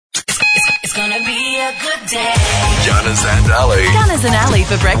be a good day. Gunners and Ali. Gunners and Ali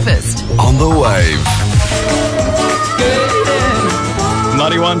for breakfast. On the Wave.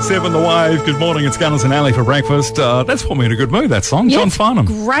 91.7 The Wave. Good morning, it's Gunners and Ali for breakfast. That's put me in a good mood, that song. Yes, John Farnham.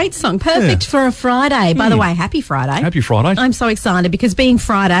 Great song. Perfect for a Friday. By the way, happy Friday. Happy Friday. I'm so excited because being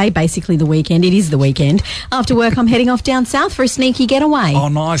Friday, basically the weekend, it is the weekend. After work, I'm heading off down south for a sneaky getaway. Oh,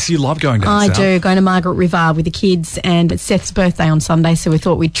 nice. You love going down south. I do. Going to Margaret River with the kids, and it's Seth's birthday on Sunday, so we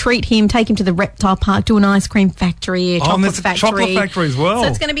thought we'd treat him, take him to the reptile park, do an ice cream factory, a chocolate factory. Chocolate factory as well. So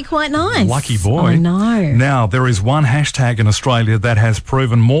it's going to be quite nice. Lucky boy. I know. Now, there is one hashtag in Australia that has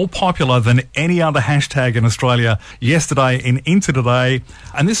proven more popular than any other hashtag in Australia yesterday and into today.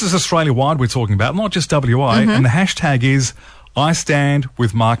 And this is Australia-wide we're talking about, not just WA. And the hashtag is I Stand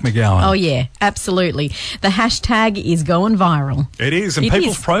with Mark McGowan. Oh, yeah, absolutely. The hashtag is going viral. It is. And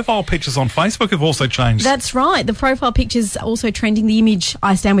people's profile pictures on Facebook have also changed. That's right. The profile picture's also trending. The image,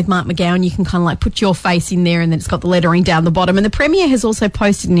 I Stand with Mark McGowan, you can kind of like put your face in there and then it's got the lettering down the bottom. And the Premier has also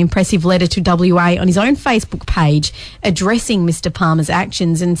posted an impressive letter to WA on his own Facebook page addressing Mr Palmer's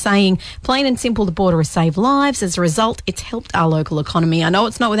actions and saying, plain and simple, the border has saved lives. As a result, it's helped our local economy. I know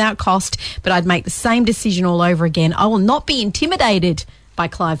it's not without cost, but I'd make the same decision all over again. I will not be intimidated by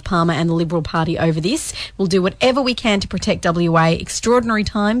Clive Palmer and the Liberal Party over this. We'll do whatever we can to protect WA. Extraordinary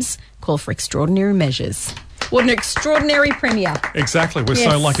times call for extraordinary measures. What an extraordinary Premier. Exactly. We're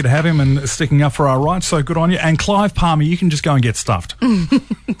so lucky to have him and sticking up for our rights. So good on you. And Clive Palmer, you can just go and get stuffed. Can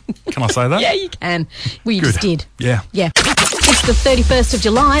I say that? Yeah, you can. Well, you just did. Yeah. Yeah. It's the 31st of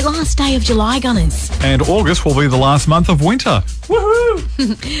July, last day of July, Gunners. And August will be the last month of winter.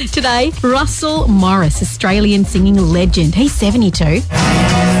 Woohoo! Today, Russell Morris, Australian singing legend. He's 72.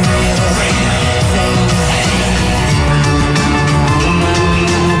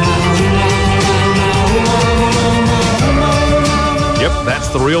 Yep, that's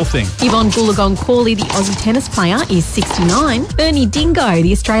the real thing. Yvonne Goolagong-Cawley, the Aussie tennis player, is 69. Ernie Dingo,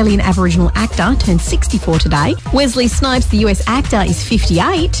 the Australian Aboriginal actor, turned 64 today. Wesley Snipes, the US actor, is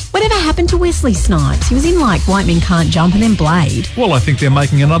 58. Whatever happened to Wesley Snipes? He was in like White Men Can't Jump and then Blade. Well, I think they're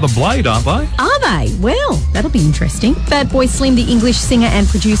making another Blade, aren't they? Are they? Well, that'll be interesting. Bad Boy Slim, the English singer and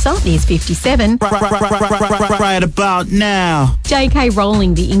producer, is 57. Right about now. J.K.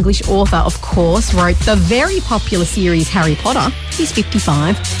 Rowling, the English author, of course, wrote the very popular series Harry Potter. He's 55.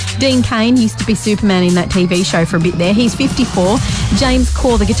 Dean Cain used to be Superman in that TV show for a bit there. He's 54. James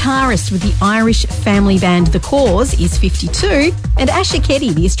Corr, the guitarist with the Irish family band The Corrs, is 52. And Asha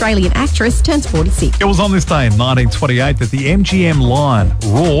Keddy, the Australian actress, turns 46. It was on this day in 1928 that the MGM Lion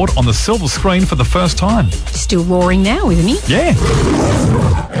roared on the silver screen for the first time. Still roaring now, isn't he? Yeah.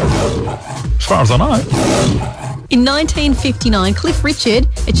 As far as I know. In 1959, Cliff Richard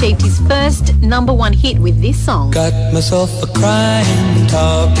achieved his first #1 hit with this song. Got myself a crying,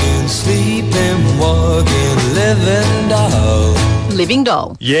 talking, sleeping, walking, living doll. Living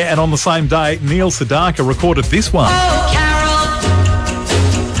Doll. Yeah, and on the same day, Neil Sedaka recorded this one. Oh, Carol,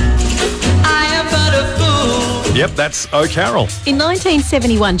 I am but a fool. Yep, that's Oh Carol. In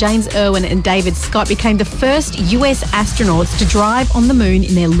 1971, James Irwin and David Scott became the first US astronauts to drive on the moon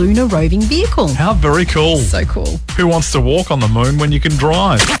in their lunar roving vehicle. How very cool. So cool. Who wants to walk on the moon when you can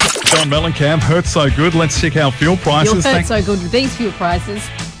drive? John Mellencamp, hurt so good. Let's check our fuel prices. You'll hurt so good with these fuel prices.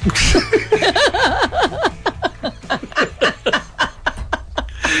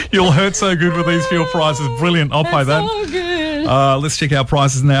 You'll hurt so good with these fuel prices. Brilliant. I'll pay that. So good. Let's check our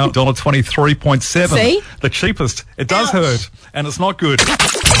prices now. $1.23.7. See? The cheapest. It does hurt, and it's not good.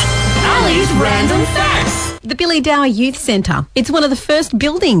 Ali's Random Facts. The Billy Dower Youth Centre. It's one of the first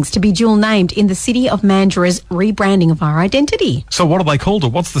buildings to be dual named in the city of Mandurah's rebranding of our identity. So what have they called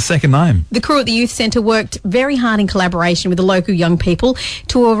it? What's the second name? The crew at the Youth Centre worked very hard in collaboration with the local young people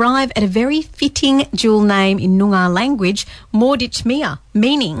to arrive at a very fitting dual name in Noongar language, Mordich Mia,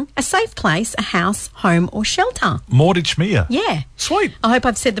 meaning a safe place, a house, home or shelter. Mordich Mia. Yeah. Sweet. I hope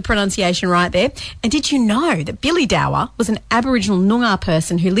I've said the pronunciation right there. And did you know that Billy Dower was an Aboriginal Noongar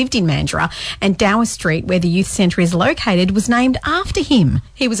person who lived in Mandurah, and Dower Street, where the youth centre is located, was named after him?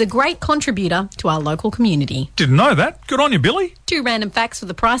 He was a great contributor to our local community. Didn't know that. Good on you, Billy. 2 random facts for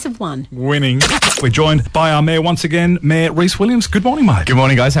the price of 1. Winning. We're joined by our Mayor once again, Mayor Rhys Williams. Good morning, mate. Good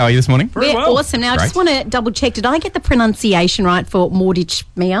morning, guys. How are you this morning? We're well. awesome. Now, I Great. just want to double check. Did I get the pronunciation right for Mordich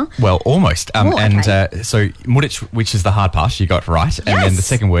Mia? Well, almost. Oh, okay. And so Mudich, which is the hard part, you got right. And then the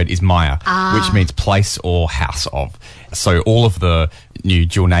second word is Maya, which means place or house of. So all of the new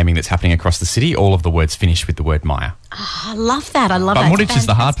dual naming that's happening across the city, all of the words finish with the word Maya. I love that. I love But that. Mudich is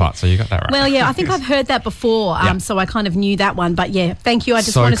the hard part, so you got that right. Well, yeah, I think I've heard that before, Yeah. so I kind of knew that one. But yeah, thank you. I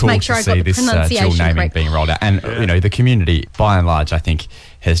just so wanted cool to make sure I got see the this pronunciation dual naming correct. being rolled out. And, you know, the community, by and large, I think,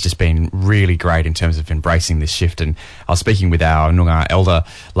 has just been really great in terms of embracing this shift. And I was speaking with our Noongar elder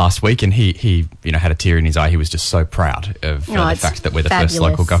last week, and he had a tear in his eye. He was just so proud of the fact that we're the first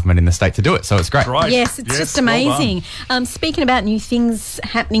local government in the state to do it. So it's great. Right. Yes, it's just amazing. Speaking about new things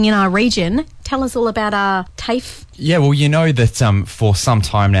happening in our region, tell us all about our TAFE. Yeah, well, you know that for some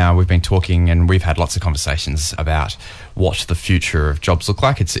time now we've been talking and we've had lots of conversations about what the future of jobs look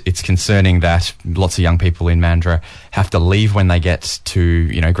like. It's concerning that lots of young people in Mandurah have to leave when they get to,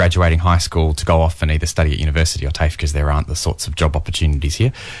 graduating high school to go off and either study at university or TAFE because there aren't the sorts of job opportunities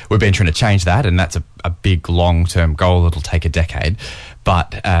here. We've been trying to change that, and that's a big long-term goal that'll take a decade.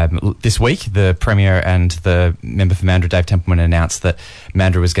 But this week, the Premier and the member for Mandurah, Dave Templeman, announced that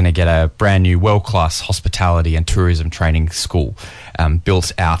Mandurah was going to get a brand new world-class hospitality and tourism training school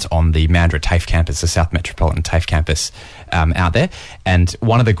built out on the Mandurah TAFE campus, the South Metropolitan TAFE campus out there. And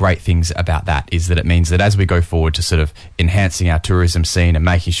one of the great things about that is that it means that as we go forward to sort of enhancing our tourism scene and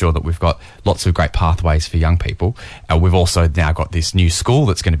making sure that we've got lots of great pathways for young people, we've also now got this new school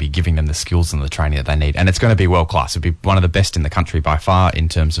that's going to be giving them the skills and the training that they need. And it's going to be world-class. It'll be one of the best in the country by far in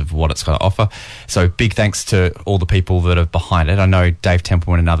terms of what it's got to offer. So big thanks to all the people that are behind it. I know Dave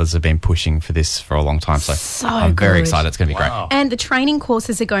Templeman and others have been pushing for this for a long time. So I'm very excited. It's going to be great. And the training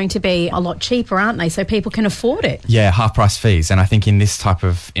courses are going to be a lot cheaper, aren't they? So people can afford it. Yeah, half-price fees. And I think in this type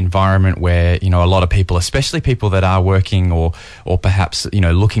of environment where, a lot of people, especially people that are working or perhaps,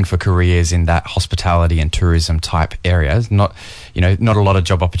 looking for careers in that hospitality and tourism type areas, not a lot of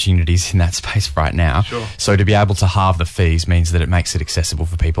job opportunities in that space right now. Sure. So to be able to halve the fees means that it makes it accessible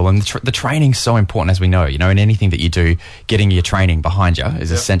for people. And the training's so important, as we know. In anything that you do, getting your training behind you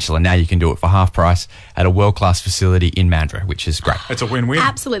is essential. And now you can do it for half price at a world-class facility in Mandurah, which is great. It's a win-win.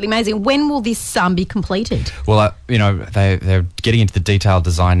 Absolutely amazing. When will this be completed? Well, they're getting into the detailed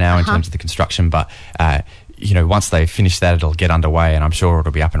design now in terms of the construction, but once they finish that, it'll get underway, and I'm sure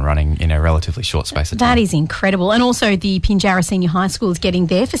it'll be up and running in a relatively short space of time. That is incredible. And also the Pinjarra Senior High School is getting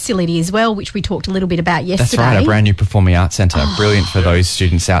their facility as well, which we talked a little bit about yesterday. That's right, a brand new performing arts centre. Brilliant for those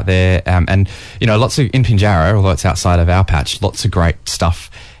students out there. And lots of, in Pinjarra, although it's outside of our patch, lots of great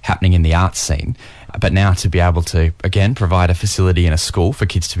stuff happening in the arts scene. But now to be able to, again, provide a facility in a school for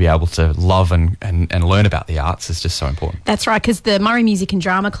kids to be able to love and learn about the arts is just so important. That's right, because the Murray Music and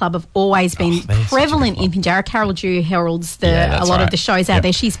Drama Club have always been prevalent in Pinjarra. Carol Dew heralds a lot of the shows out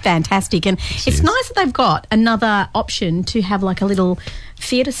there. She's fantastic. And it's nice that they've got another option to have like a little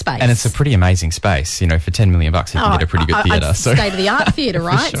theatre space. And it's a pretty amazing space. For $10 million, you can get a pretty good theatre. State-of-the-art theatre,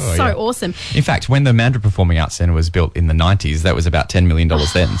 right? Sure, so awesome. In fact, when the Mandurah Performing Arts Centre was built in the 90s, that was about $10 million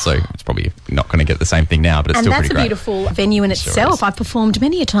then. So it's probably not going to get the same thing now, but it's still pretty great. And that's a beautiful venue in itself. I've performed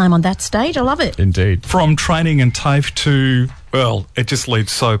many a time on that stage. I love it. Indeed. From training and TAFE to, well, it just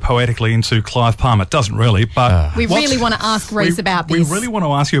leads so poetically into Clive Palmer. It doesn't really, but... we really want to ask Rhys about this. We really want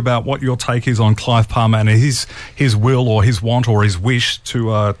to ask you about what your take is on Clive Palmer and his will or his want or his wish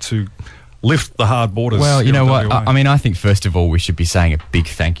to lift the hard borders. Well, you know what? I think first of all we should be saying a big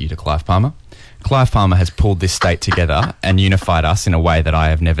thank you to Clive Palmer. Clive Palmer has pulled this state together and unified us in a way that I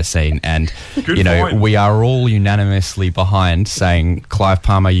have never seen. And, we are all unanimously behind saying, Clive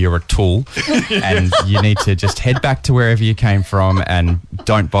Palmer, you're a tool and you need to just head back to wherever you came from and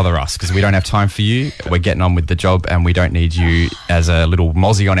don't bother us because we don't have time for you. We're getting on with the job and we don't need you as a little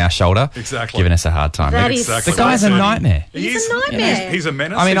mozzie on our shoulder giving us a hard time. The guy's a nightmare. He's a nightmare. He's a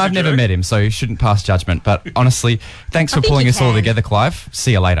menace. I mean, I've never met him, so you shouldn't pass judgment. But honestly, thanks for pulling us all together, Clive.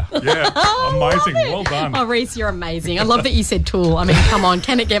 See you later. Yeah, amazing. Well done. Oh, Rhys, you're amazing. I love that you said tool. I mean, come on.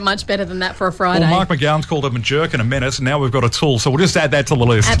 Can it get much better than that for a Friday? Well, Mark McGowan's called him a jerk and a menace, and now we've got a tool. So we'll just add that to the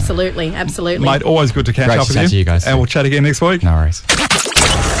list. Absolutely. Mate, always good to catch up with you. Great to chat to you guys. And we'll chat again next week. No worries.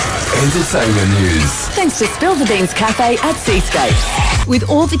 Entertainment news. Thanks to Spill the Beans Cafe at Seascape. With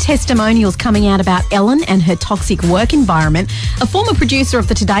all the testimonials coming out about Ellen and her toxic work environment, a former producer of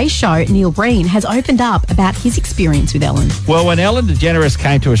the Today Show, Neil Breen, has opened up about his experience with Ellen. Well, when Ellen DeGeneres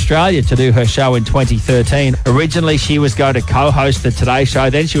came to Australia to do her show in 2013, originally she was going to co-host the Today Show,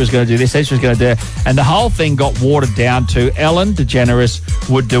 then she was going to do this, then she was going to do it, and the whole thing got watered down to Ellen DeGeneres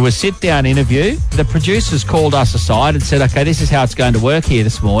would do a sit-down interview. The producers called us aside and said, okay, this is how it's going to work here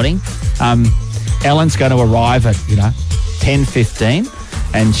this morning. Ellen's going to arrive at, 10:15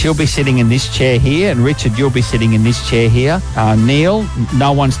 and she'll be sitting in this chair here, and Richard, you'll be sitting in this chair here. Neil,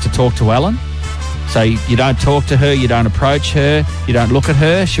 no one's to talk to Ellen. So you don't talk to her, you don't approach her, you don't look at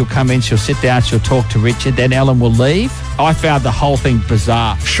her. She'll come in, she'll sit down, she'll talk to Richard, then Ellen will leave. I found the whole thing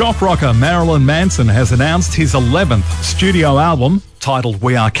bizarre. Shock rocker Marilyn Manson has announced his 11th studio album titled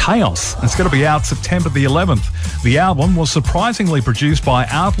We Are Chaos. It's going to be out September the 11th. The album was surprisingly produced by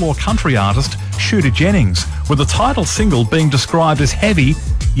outlaw country artist Shooter Jennings, with the title single being described as heavy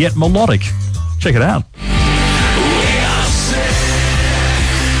yet melodic. Check it out.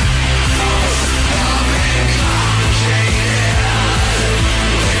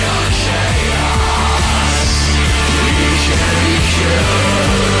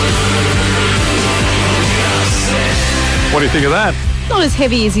 What do you think of that? Not as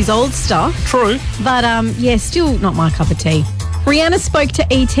heavy as his old stuff. True. But, yeah, still not my cup of tea. Rihanna spoke to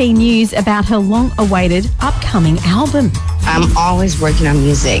ET News about her long-awaited upcoming album. I'm always working on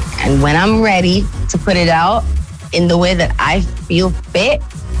music, and when I'm ready to put it out in the way that I feel fit,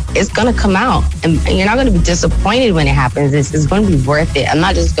 it's going to come out. And you're not going to be disappointed when it happens. It's going to be worth it. I'm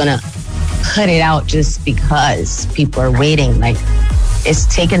not just going to put it out just because people are waiting. Like,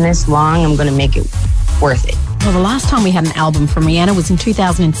 it's taken this long. I'm going to make it worth it. Well, the last time we had an album from Rihanna was in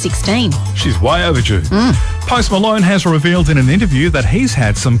 2016. She's way overdue. Post Malone has revealed in an interview that he's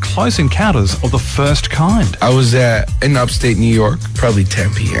had some close encounters of the first kind. I was in upstate New York, probably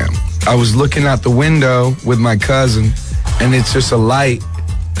 10 p.m. I was looking out the window with my cousin, and it's just a light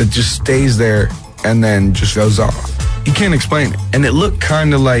that just stays there and then just goes off. You can't explain it. And it looked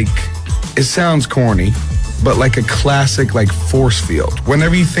kind of like, it sounds corny, but like a classic like force field.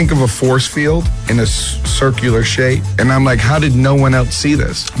 Whenever you think of a force field in a circular shape, and I'm like, how did no one else see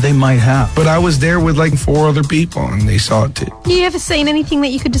this? They might have. But I was there with like 4 other people, and they saw it too. You ever seen anything that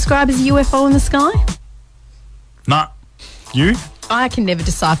you could describe as a UFO in the sky? Nah. You? I can never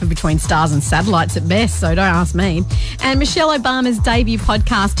decipher between stars and satellites at best, so don't ask me. And Michelle Obama's debut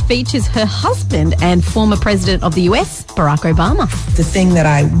podcast features her husband and former president of the US, Barack Obama. The thing that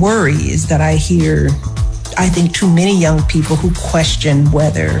I worry is that I hear, I think, too many young people who question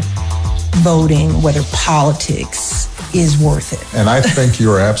whether voting, whether politics is worth it. And I think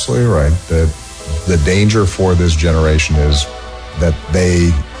you're absolutely right that the danger for this generation is that they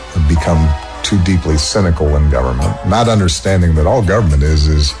have become too deeply cynical in government, not understanding that all government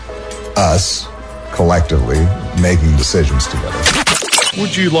is us collectively making decisions together.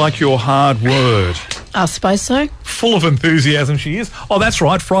 Would you like your hard word? I suppose so. Full of enthusiasm she is. Oh, that's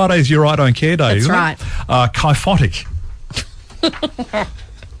right. Friday's your I Don't Care Day, That's isn't right. it? Kyphotic.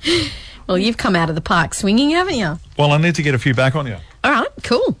 Well, you've come out of the park swinging, haven't you? Well, I need to get a few back on you. All right,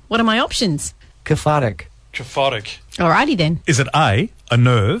 cool. What are my options? Cathartic. Kyphotic. Alrighty then. Is it A, a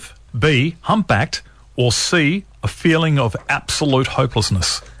nerve, B, humpbacked, or C, a feeling of absolute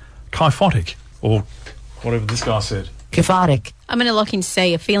hopelessness? Kyphotic, or whatever this guy said. Cathartic. I'm going to lock in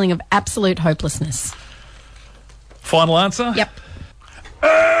C, a feeling of absolute hopelessness. Final answer? Yep.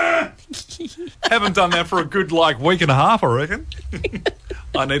 Haven't done that for a good, week and a half, I reckon.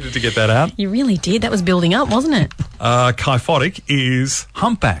 I needed to get that out. You really did. That was building up, wasn't it? Kyphotic is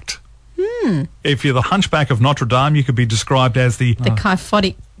humpbacked. If you're the Hunchback of Notre Dame, you could be described as the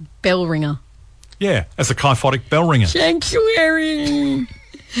kyphotic bell ringer. Yeah, as a kyphotic bell ringer. Sanctuary.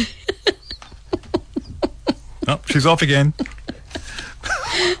 Oh, she's off again.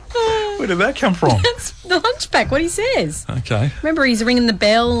 Where did that come from? That's the Hunchback, what he says. Okay. Remember, he's ringing the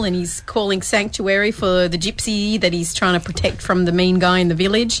bell and he's calling sanctuary for the gypsy that he's trying to protect from the mean guy in the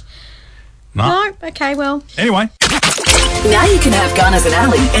village. No? Okay, well. Anyway. Now you can have Gunners and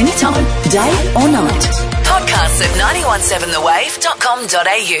Ali anytime, day or night. Podcasts at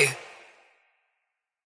 917thewave.com.au.